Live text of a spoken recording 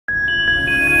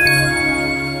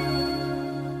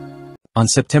On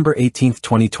September 18,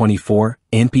 2024,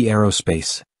 ANPI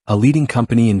Aerospace, a leading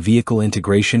company in vehicle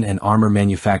integration and armor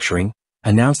manufacturing,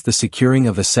 announced the securing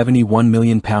of a £71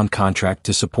 million contract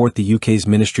to support the UK's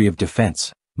Ministry of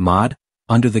Defence, MOD,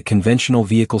 under the Conventional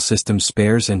Vehicle Systems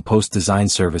Spares and Post-Design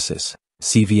Services,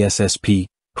 CVSSP,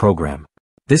 program.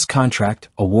 This contract,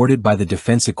 awarded by the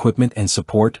Defence Equipment and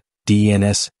Support,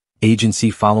 DENS, agency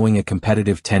following a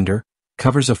competitive tender,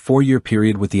 covers a 4-year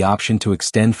period with the option to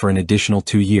extend for an additional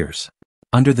 2 years.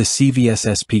 Under the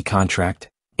CVSSP contract,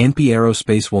 ANPI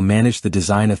Aerospace will manage the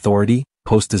design authority,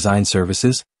 post-design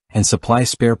services, and supply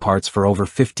spare parts for over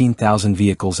 15,000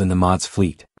 vehicles in the MOD's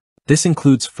fleet. This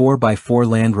includes 4x4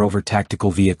 Land Rover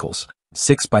tactical vehicles,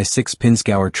 6x6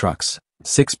 Pinzgauer trucks,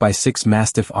 6x6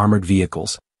 Mastiff armored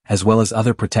vehicles, as well as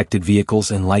other protected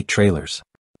vehicles and light trailers.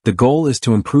 The goal is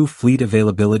to improve fleet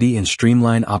availability and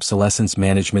streamline obsolescence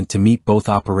management to meet both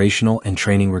operational and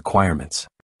training requirements.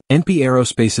 ANPI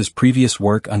Aerospace's previous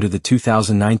work under the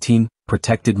 2019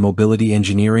 Protected Mobility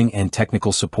Engineering and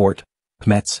Technical Support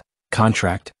 (PMETS)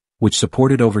 contract, which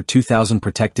supported over 2,000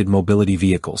 protected mobility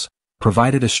vehicles,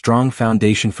 provided a strong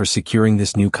foundation for securing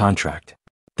this new contract.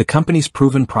 The company's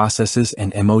proven processes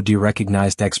and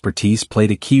MOD-recognized expertise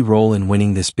played a key role in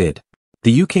winning this bid.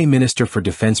 The UK Minister for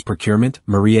Defence Procurement,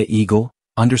 Maria Eagle,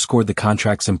 underscored the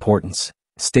contract's importance,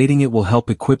 stating it will help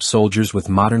equip soldiers with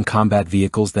modern combat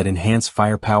vehicles that enhance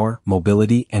firepower,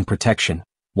 mobility, and protection,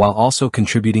 while also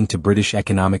contributing to British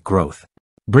economic growth.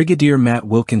 Brigadier Matt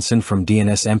Wilkinson from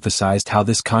DNS emphasized how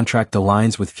this contract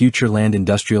aligns with future land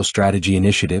industrial strategy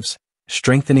initiatives,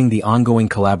 strengthening the ongoing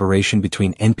collaboration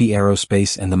between ANPI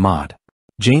Aerospace and the MOD.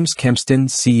 James Kempston,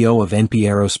 CEO of ANPI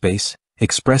Aerospace,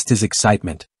 expressed his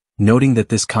excitement, noting that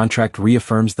this contract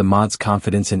reaffirms the MOD's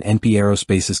confidence in ANPI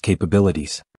Aerospace's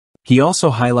capabilities. He also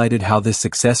highlighted how this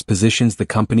success positions the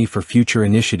company for future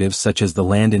initiatives such as the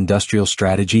Land Industrial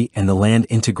Strategy and the Land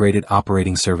Integrated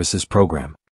Operating Services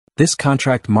Program. This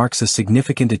contract marks a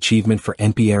significant achievement for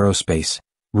ANPI Aerospace,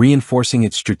 reinforcing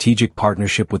its strategic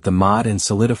partnership with the MOD and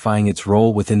solidifying its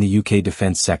role within the UK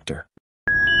defence sector.